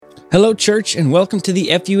Hello, church, and welcome to the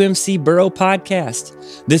FUMC Borough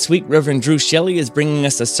Podcast. This week, Reverend Drew Shelley is bringing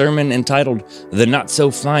us a sermon entitled The Not So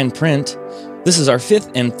Fine Print. This is our fifth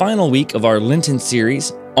and final week of our Lenten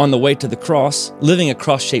series, On the Way to the Cross, Living a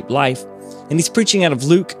Cross-Shaped Life, and he's preaching out of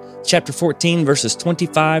Luke chapter 14, verses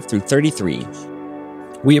 25 through 33.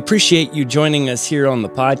 We appreciate you joining us here on the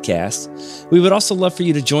podcast. We would also love for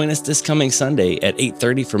you to join us this coming Sunday at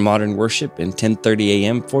 8:30 for modern worship and 10:30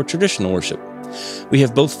 a.m. for traditional worship. We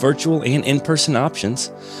have both virtual and in-person options,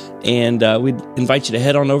 and we'd invite you to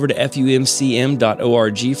head on over to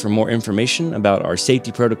fumcm.org for more information about our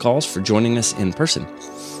safety protocols for joining us in person.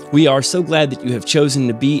 We are so glad that you have chosen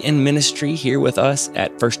to be in ministry here with us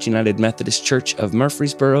at First United Methodist Church of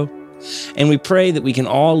Murfreesboro, and we pray that we can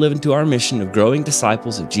all live into our mission of growing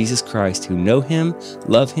disciples of Jesus Christ who know Him,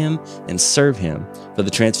 love Him, and serve Him for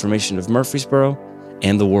the transformation of Murfreesboro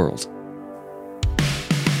and the world.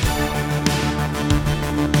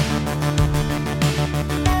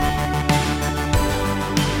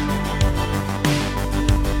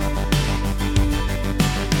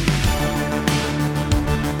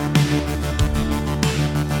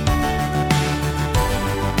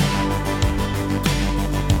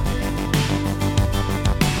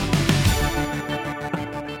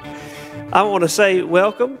 I want to say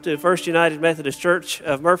welcome to First United Methodist Church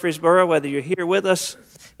of Murfreesboro, whether you're here with us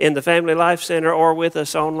in the Family Life Center or with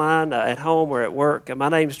us online at home or at work. My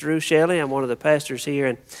name's Drew Shelley. I'm one of the pastors here,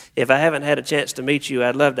 and if I haven't had a chance to meet you,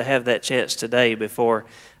 I'd love to have that chance today before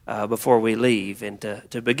we leave and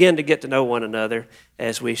to begin to get to know one another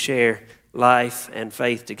as we share life and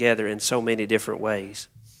faith together in so many different ways.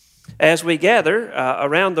 As we gather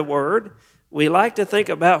around the Word, we like to think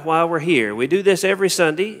about why we're here. We do this every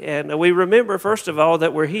Sunday, and we remember, first of all,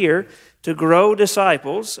 that we're here to grow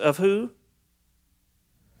disciples of who?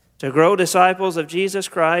 To grow disciples of Jesus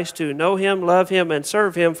Christ, to know Him, love Him, and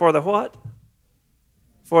serve Him for the what?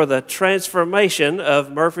 For the transformation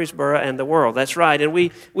of Murfreesboro and the world. That's right, and we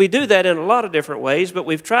do that in a lot of different ways, but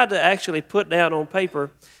we've tried to actually put down on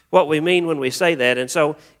paper what we mean when we say that. And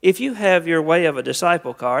so if you have your Way of a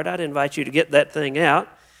Disciple card, I'd invite you to get that thing out.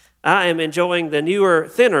 I am enjoying the newer,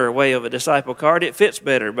 thinner Way of a Disciple card. It fits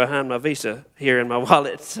better behind my Visa here in my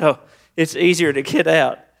wallet, so it's easier to get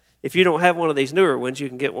out. If you don't have one of these newer ones, you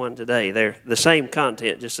can get one today. They're the same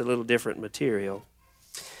content, just a little different material.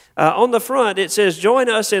 On the front, it says, join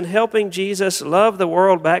us in helping Jesus love the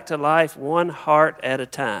world back to life one heart at a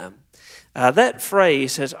time. That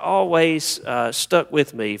phrase has always stuck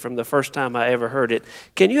with me from the first time I ever heard it.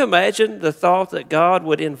 Can you imagine the thought that God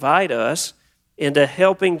would invite us into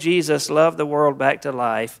helping Jesus love the world back to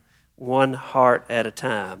life one heart at a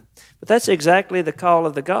time? But that's exactly the call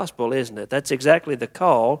of the gospel, isn't it? That's exactly the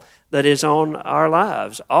call that is on our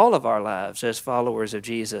lives, all of our lives as followers of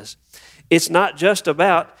Jesus. It's not just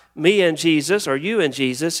about me and Jesus or you and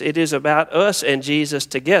Jesus. It is about us and Jesus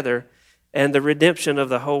together and the redemption of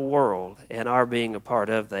the whole world and our being a part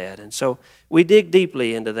of that. And so we dig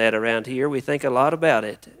deeply into that around here. We think a lot about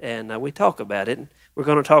it, and we talk about it. We're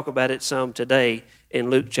going to talk about it some today in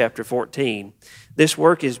Luke chapter 14. This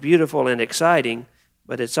work is beautiful and exciting,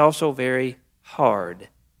 but it's also very hard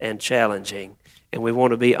and challenging, and we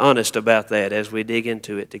want to be honest about that as we dig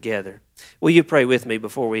into it together. Will you pray with me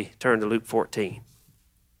before we turn to Luke 14?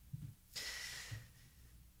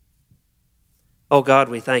 Oh God,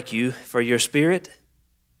 we thank you for your Spirit.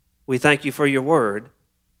 We thank you for your word.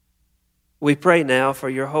 We pray now for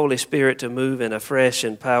your Holy Spirit to move in a fresh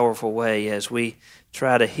and powerful way as we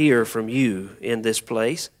try to hear from you in this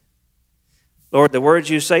place. Lord, the words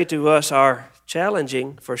you say to us are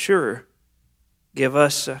challenging for sure. Give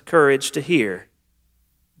us courage to hear.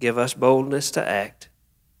 Give us boldness to act.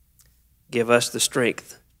 Give us the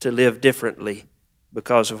strength to live differently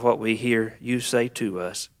because of what we hear you say to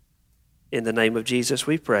us. In the name of Jesus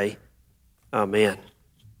we pray. Amen.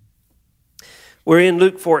 We're in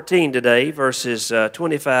Luke 14 today, verses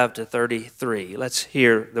 25 to 33. Let's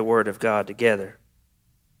hear the word of God together.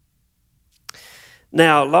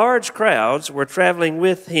 Now, large crowds were traveling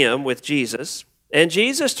with Jesus, and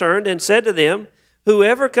Jesus turned and said to them,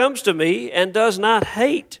 whoever comes to me and does not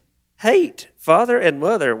hate father and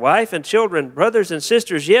mother, wife and children, brothers and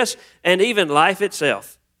sisters, yes, and even life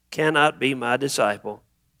itself, cannot be my disciple.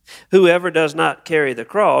 Whoever does not carry the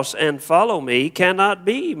cross and follow me cannot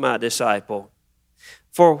be my disciple.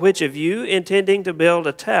 For which of you, intending to build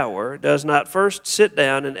a tower, does not first sit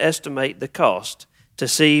down and estimate the cost to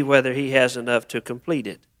see whether he has enough to complete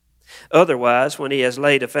it? Otherwise, when he has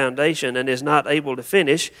laid a foundation and is not able to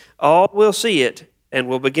finish, all will see it and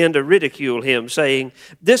will begin to ridicule him, saying,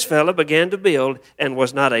 this fellow began to build and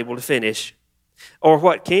was not able to finish. Or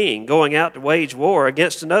what king, going out to wage war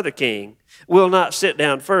against another king, will not sit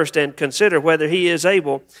down first and consider whether he is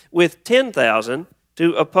able with 10,000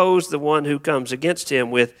 to oppose the one who comes against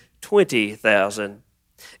him with 20,000?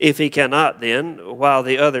 If he cannot, then, while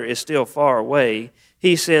the other is still far away,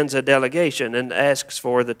 he sends a delegation and asks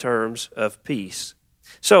for the terms of peace.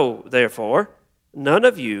 So, therefore, none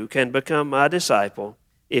of you can become my disciple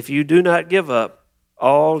if you do not give up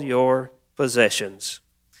all your possessions.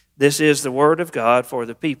 This is the word of God for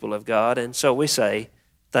the people of God, and so we say,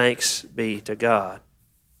 thanks be to God.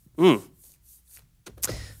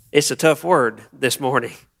 It's a tough word this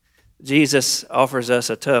morning. Jesus offers us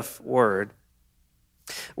a tough word.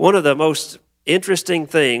 One of the most interesting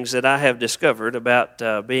things that I have discovered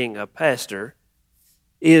about being a pastor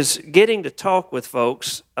is getting to talk with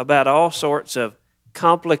folks about all sorts of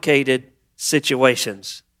complicated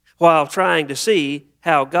situations while trying to see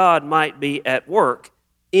how God might be at work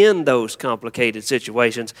in those complicated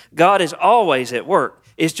situations. God is always at work.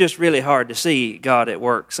 It's just really hard to see God at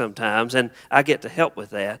work sometimes, and I get to help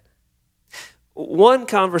with that. One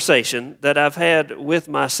conversation that I've had with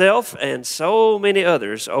myself and so many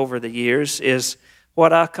others over the years is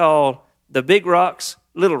what I call the big rocks,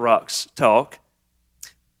 little rocks talk.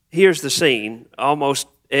 Here's the scene almost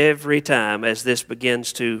every time as this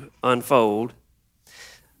begins to unfold.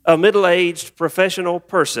 A middle-aged professional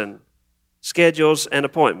person schedules an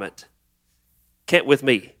appointment with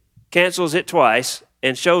me, cancels it twice,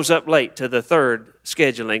 and shows up late to the third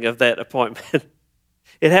scheduling of that appointment.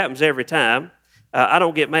 It happens every time. I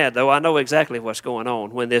don't get mad, though. I know exactly what's going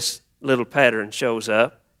on when this little pattern shows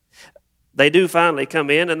up. They do finally come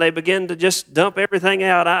in, and they begin to just dump everything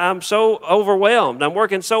out. I'm so overwhelmed. I'm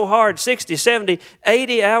working so hard, 60, 70,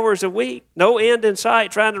 80 hours a week, no end in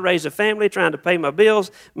sight, trying to raise a family, trying to pay my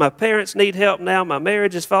bills. My parents need help now. My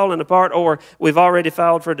marriage is falling apart, or we've already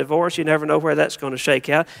filed for divorce. You never know where that's going to shake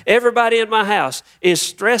out. Everybody in my house is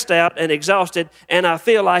stressed out and exhausted, and I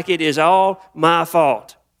feel like it is all my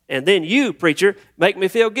fault. And then you, preacher, make me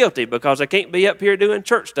feel guilty because I can't be up here doing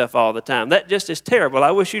church stuff all the time. That just is terrible.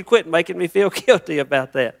 I wish you'd quit making me feel guilty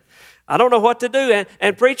about that. I don't know what to do.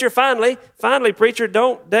 And preacher, finally, preacher,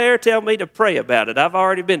 don't dare tell me to pray about it. I've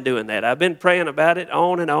already been doing that. I've been praying about it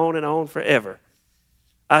on and on and on forever.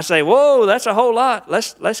 I say, whoa, that's a whole lot.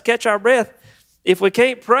 Let's catch our breath. If we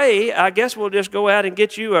can't pray, I guess we'll just go out and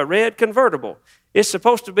get you a red convertible. It's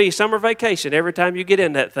supposed to be summer vacation every time you get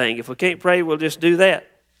in that thing. If we can't pray, we'll just do that.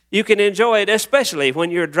 You can enjoy it, especially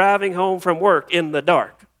when you're driving home from work in the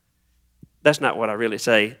dark. That's not what I really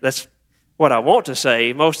say. That's what I want to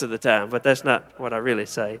say most of the time, but that's not what I really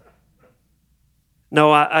say.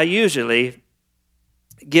 No, I usually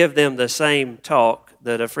give them the same talk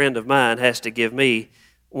that a friend of mine has to give me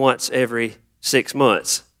once every 6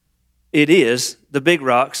 months. It is the big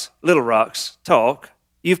rocks, little rocks talk.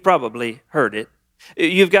 You've probably heard it.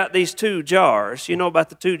 You've got these two jars. You know about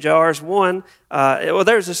the two jars. One,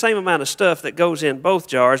 there's the same amount of stuff that goes in both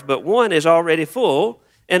jars, but one is already full,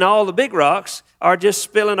 and all the big rocks are just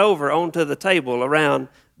spilling over onto the table around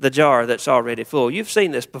the jar that's already full. You've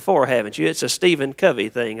seen this before, haven't you? It's a Stephen Covey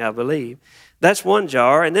thing, I believe. That's one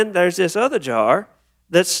jar, and then there's this other jar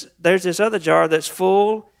that's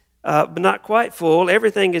full, but not quite full.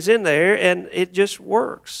 Everything is in there, and it just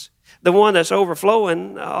works. The one that's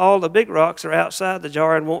overflowing, all the big rocks are outside the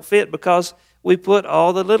jar and won't fit because we put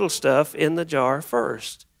all the little stuff in the jar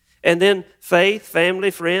first. And then faith, family,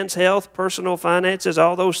 friends, health, personal finances,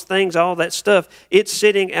 all those things, all that stuff, it's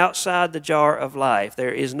sitting outside the jar of life.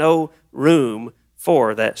 There is no room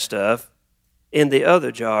for that stuff. In the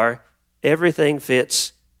other jar, everything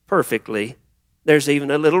fits perfectly. There's even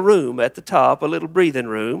a little room at the top, a little breathing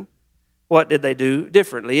room. What did they do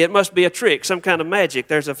differently? It must be a trick, some kind of magic.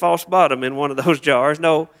 There's a false bottom in one of those jars.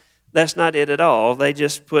 No, that's not it at all. They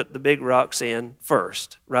just put the big rocks in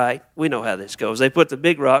first, right? We know how this goes. They put the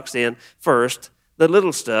big rocks in first. The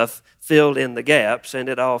little stuff filled in the gaps, and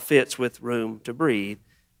it all fits with room to breathe.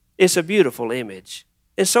 It's a beautiful image.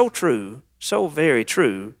 It's so true, so very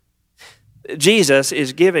true. Jesus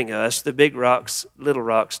is giving us the big rocks, little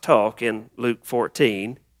rocks talk in Luke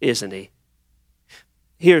 14, isn't he?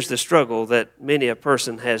 Here's the struggle that many a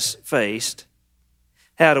person has faced.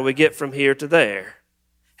 How do we get from here to there?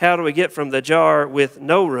 How do we get from the jar with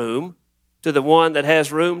no room to the one that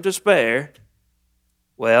has room to spare?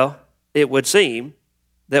 Well, it would seem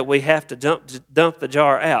that we have to dump the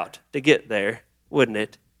jar out to get there, wouldn't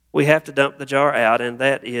it? We have to dump the jar out, and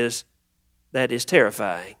that is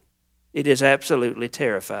terrifying. It is absolutely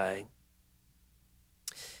terrifying.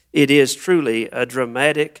 It is truly a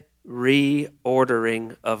dramatic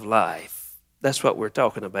reordering of life. That's what we're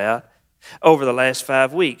talking about. Over the last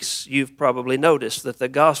 5 weeks, you've probably noticed that the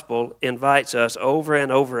gospel invites us over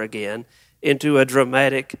and over again into a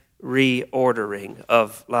dramatic reordering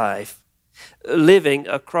of life. Living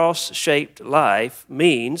a cross-shaped life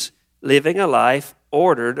means living a life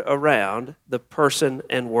ordered around the person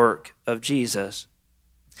and work of Jesus.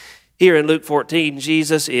 Here in Luke 14,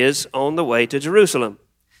 Jesus is on the way to Jerusalem.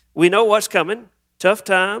 We know what's coming: tough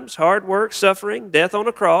times, hard work, suffering, death on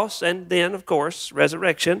a cross, and then, of course,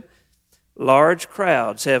 resurrection. Large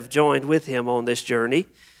crowds have joined with him on this journey.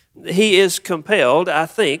 He is compelled, I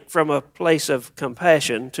think, from a place of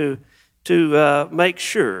compassion to make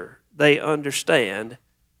sure they understand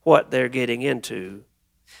what they're getting into.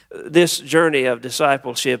 This journey of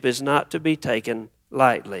discipleship is not to be taken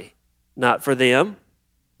lightly, not for them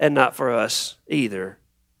and not for us either.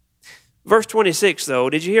 Verse 26, though,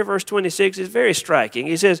 did you hear verse 26? It's very striking.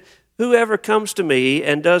 He says, "Whoever comes to me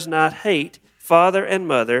and does not hate father and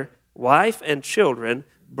mother, wife and children,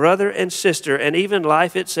 brother and sister, and even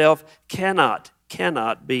life itself cannot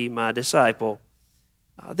be my disciple."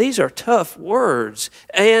 These are tough words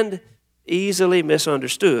and easily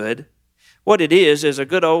misunderstood. What it is a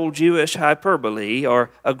good old Jewish hyperbole or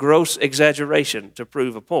a gross exaggeration to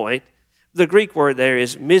prove a point. The Greek word there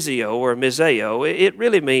is mizio or mizeo. It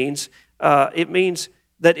really means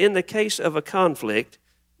that in the case of a conflict,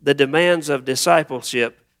 the demands of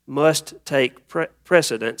discipleship must take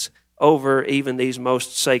precedence over even these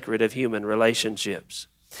most sacred of human relationships.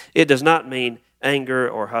 It does not mean anger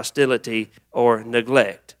or hostility or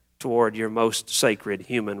neglect toward your most sacred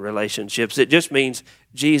human relationships. It just means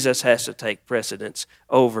Jesus has to take precedence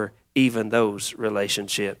over even those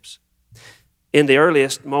relationships. In the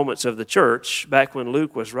earliest moments of the church, back when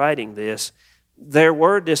Luke was writing this, there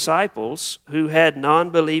were disciples who had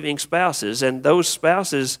non-believing spouses, and those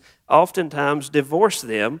spouses oftentimes divorced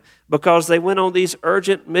them because they went on these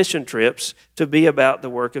urgent mission trips to be about the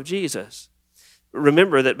work of Jesus.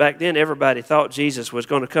 Remember that back then everybody thought Jesus was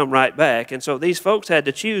going to come right back, and so these folks had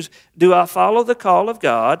to choose, do I follow the call of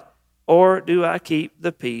God or do I keep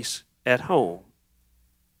the peace at home?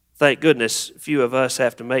 Thank goodness few of us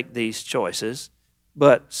have to make these choices,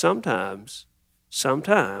 but sometimes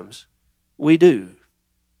we do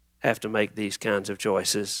have to make these kinds of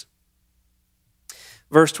choices.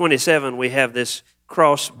 Verse 27, we have this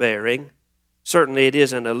cross-bearing. Certainly it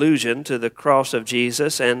is an allusion to the cross of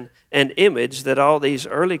Jesus and an image that all these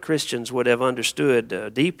early Christians would have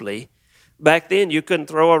understood deeply. Back then you couldn't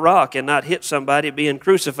throw a rock and not hit somebody being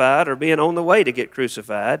crucified or being on the way to get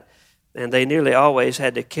crucified, and they nearly always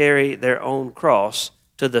had to carry their own cross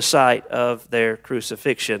to the site of their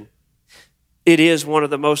crucifixion. It is one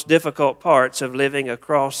of the most difficult parts of living a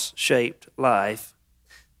cross-shaped life.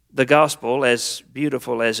 The gospel, as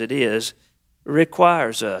beautiful as it is,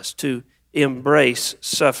 requires us to embrace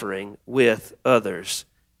suffering with others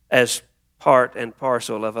as part and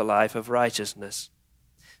parcel of a life of righteousness.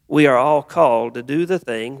 We are all called to do the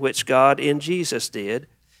thing which God in Jesus did,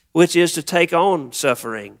 which is to take on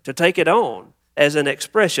suffering, to take it on as an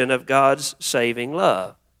expression of God's saving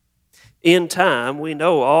love. In time, we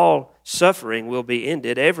know all suffering will be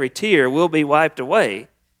ended, every tear will be wiped away,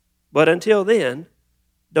 but until then,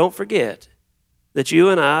 don't forget that you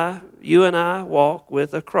and I walk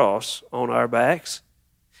with a cross on our backs.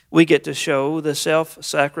 We get to show the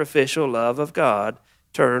self-sacrificial love of God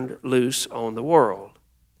turned loose on the world.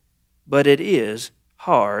 But it is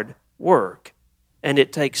hard work, and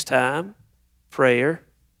it takes time, prayer,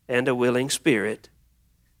 and a willing spirit.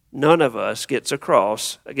 None of us gets a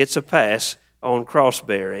pass on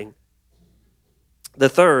cross-bearing. The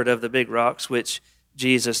third of the big rocks, which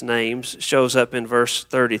Jesus names, shows up in verse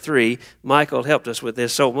 33. Michael helped us with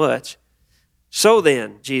this so much. "So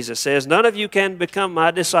then," Jesus says, "none of you can become my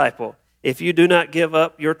disciple if you do not give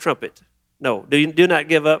up your trumpet." No, do not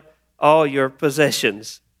give up all your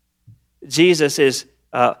possessions. Jesus is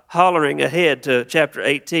hollering ahead to chapter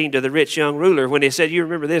 18 to the rich young ruler when he said, you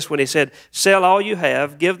remember this, when he said, "Sell all you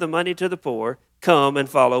have, give the money to the poor, come and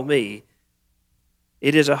follow me."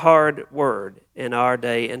 It is a hard word in our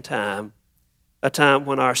day and time, a time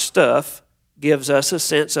when our stuff gives us a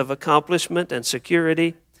sense of accomplishment and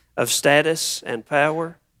security, of status and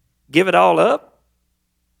power. Give it all up?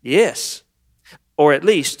 Yes. Or at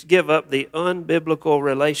least give up the unbiblical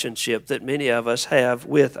relationship that many of us have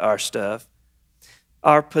with our stuff.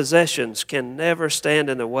 Our possessions can never stand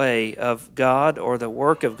in the way of God or the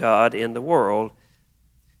work of God in the world.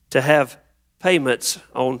 To have payments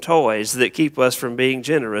on toys that keep us from being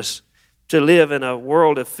generous, to live in a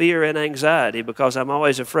world of fear and anxiety because I'm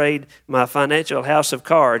always afraid my financial house of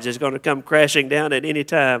cards is going to come crashing down at any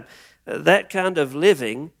time. That kind of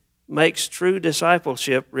living makes true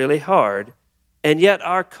discipleship really hard. And yet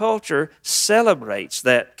our culture celebrates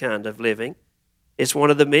that kind of living. It's one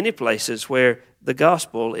of the many places where the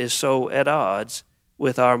gospel is so at odds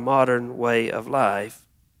with our modern way of life.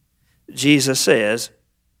 Jesus says,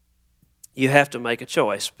 you have to make a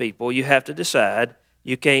choice, people. You have to decide.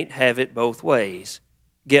 You can't have it both ways.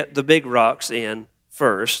 Get the big rocks in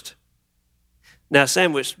first. Now,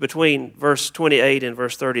 sandwiched between verse 28 and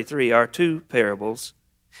verse 33 are two parables.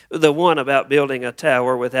 The one about building a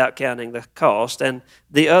tower without counting the cost, and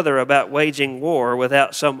the other about waging war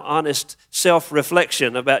without some honest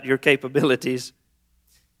self-reflection about your capabilities.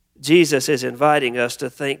 Jesus is inviting us to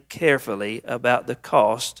think carefully about the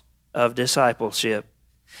cost of discipleship,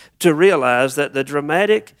 to realize that the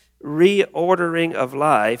dramatic reordering of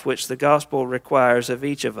life which the gospel requires of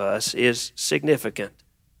each of us is significant.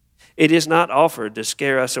 It is not offered to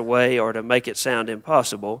scare us away or to make it sound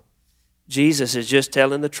impossible. Jesus is just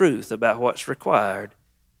telling the truth about what's required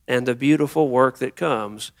and the beautiful work that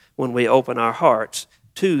comes when we open our hearts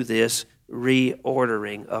to this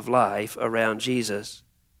reordering of life around Jesus.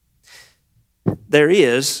 There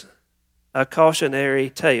is a cautionary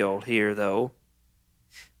tale here, though.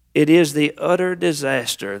 It is the utter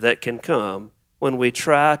disaster that can come when we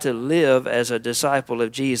try to live as a disciple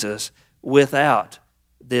of Jesus without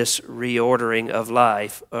this reordering of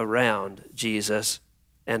life around Jesus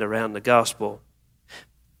and around the gospel.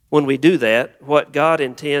 When we do that, what God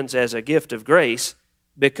intends as a gift of grace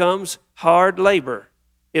becomes hard labor.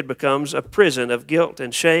 It becomes a prison of guilt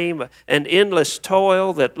and shame, an endless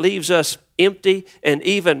toil that leaves us empty and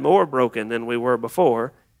even more broken than we were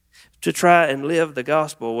before. To try and live the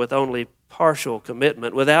gospel with only partial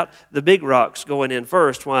commitment, without the big rocks going in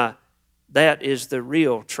first, why, that is the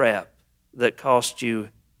real trap that costs you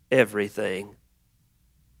everything.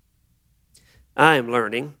 I am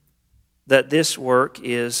learning that this work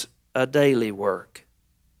is a daily work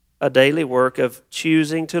of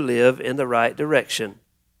choosing to live in the right direction,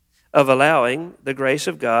 of allowing the grace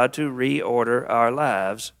of God to reorder our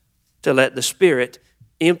lives, to let the Spirit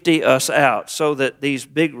empty us out so that these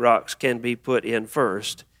big rocks can be put in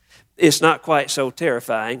first. It's not quite so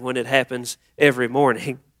terrifying when it happens every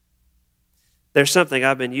morning. There's something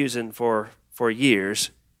I've been using for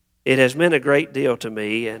years. It has meant a great deal to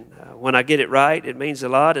me, and when I get it right, it means a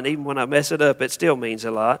lot, and even when I mess it up, it still means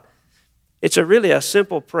a lot. It's really a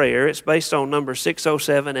simple prayer. It's based on number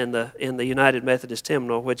 607 in the United Methodist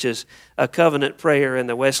Hymnal, which is a covenant prayer in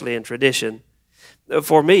the Wesleyan tradition.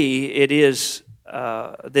 For me, it is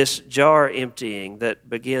this jar emptying that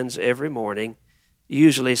begins every morning,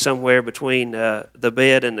 usually somewhere between the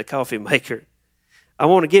bed and the coffee maker. I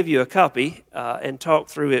want to give you a copy and talk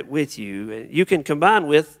through it with you. You can combine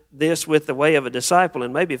this with the way of a disciple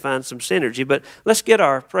and maybe find some synergy, but let's get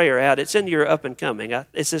our prayer out. It's in your up and coming.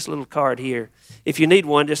 It's this little card here. If you need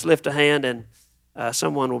one, just lift a hand and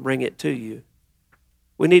someone will bring it to you.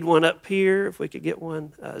 We need one up here, if we could get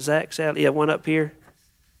one. Zach, Sally, one up here.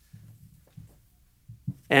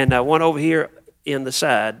 And one over here in the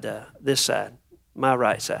side, this side, my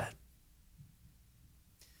right side.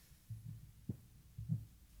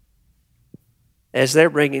 As they're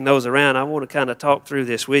bringing those around, I want to kind of talk through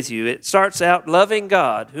this with you. It starts out, loving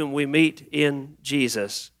God whom we meet in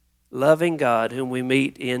Jesus. Loving God whom we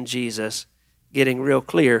meet in Jesus. Getting real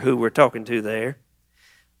clear who we're talking to there.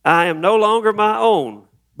 I am no longer my own,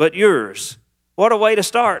 but yours. What a way to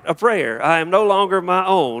start a prayer. I am no longer my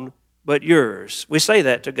own, but yours. We say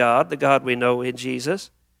that to God, the God we know in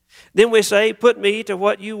Jesus. Then we say, put me to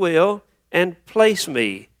what you will and place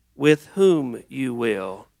me with whom you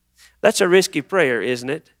will. That's a risky prayer, isn't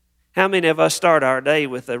it? How many of us start our day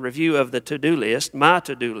with a review of the to-do list, my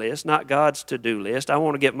to-do list, not God's to-do list? I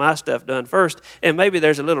want to get my stuff done first, and maybe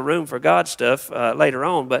there's a little room for God's stuff later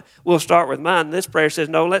on, but we'll start with mine. This prayer says,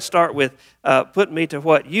 no, let's start with put me to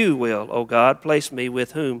what you will, O God, place me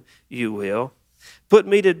with whom you will. Put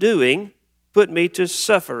me to doing, put me to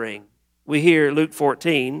suffering. We hear Luke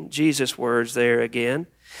 14, Jesus' words there again.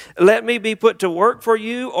 Let me be put to work for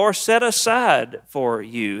you or set aside for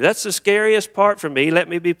you. That's the scariest part for me. Let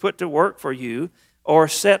me be put to work for you or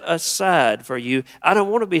set aside for you. I don't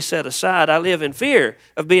want to be set aside. I live in fear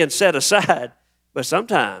of being set aside. But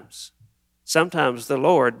sometimes the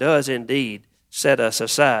Lord does indeed set us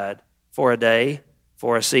aside for a day,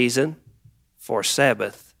 for a season, for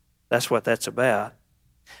Sabbath. That's what that's about.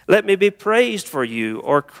 Let me be praised for you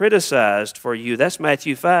or criticized for you. That's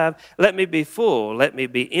Matthew 5. Let me be full. Let me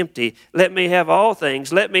be empty. Let me have all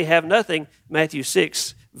things. Let me have nothing. Matthew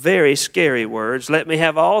 6, very scary words. Let me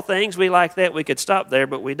have all things. We like that. We could stop there,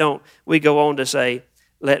 but we don't. We go on to say,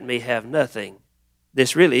 let me have nothing.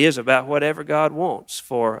 This really is about whatever God wants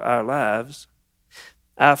for our lives.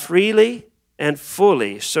 I freely and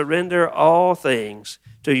fully surrender all things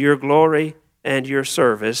to your glory and your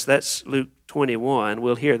service. That's Luke 21.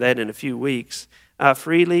 We'll hear that in a few weeks. I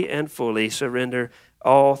freely and fully surrender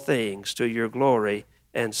all things to your glory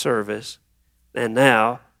and service. And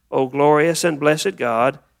now, O glorious and blessed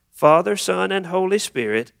God, Father, Son, and Holy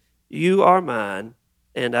Spirit, you are mine,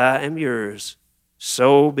 and I am yours.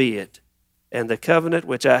 So be it. And the covenant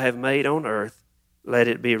which I have made on earth, let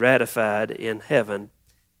it be ratified in heaven.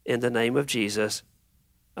 In the name of Jesus,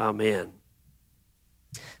 amen.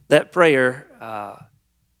 That prayer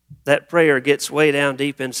gets way down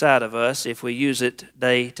deep inside of us if we use it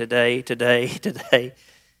day to day, today, today.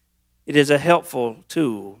 It is a helpful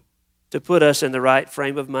tool to put us in the right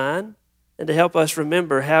frame of mind and to help us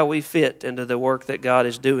remember how we fit into the work that God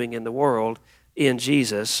is doing in the world in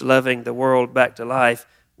Jesus, loving the world back to life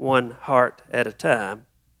one heart at a time.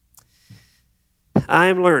 I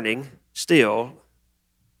am learning still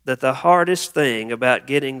that the hardest thing about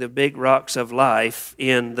getting the big rocks of life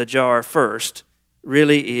in the jar first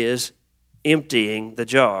really is emptying the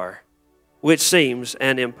jar, which seems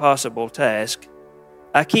an impossible task.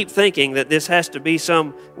 I keep thinking that this has to be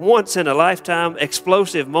some once-in-a-lifetime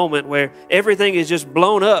explosive moment where everything is just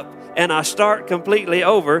blown up and I start completely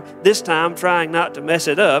over, this time trying not to mess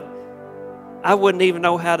it up. I wouldn't even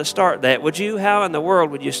know how to start that. Would you? How in the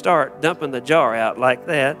world would you start dumping the jar out like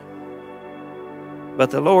that?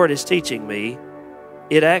 But the Lord is teaching me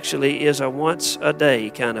it actually is a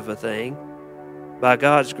once-a-day kind of a thing. By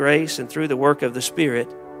God's grace and through the work of the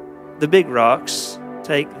Spirit, the big rocks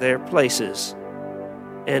take their places,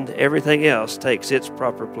 and everything else takes its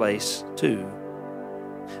proper place too.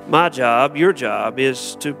 My job, your job,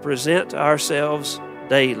 is to present ourselves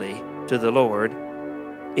daily to the Lord,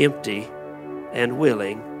 empty and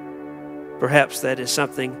willing. Perhaps that is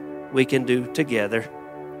something we can do together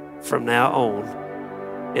from now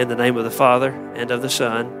on. In the name of the Father, and of the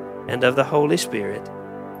Son, and of the Holy Spirit,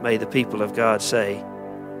 may the people of God say,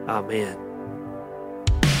 Amen.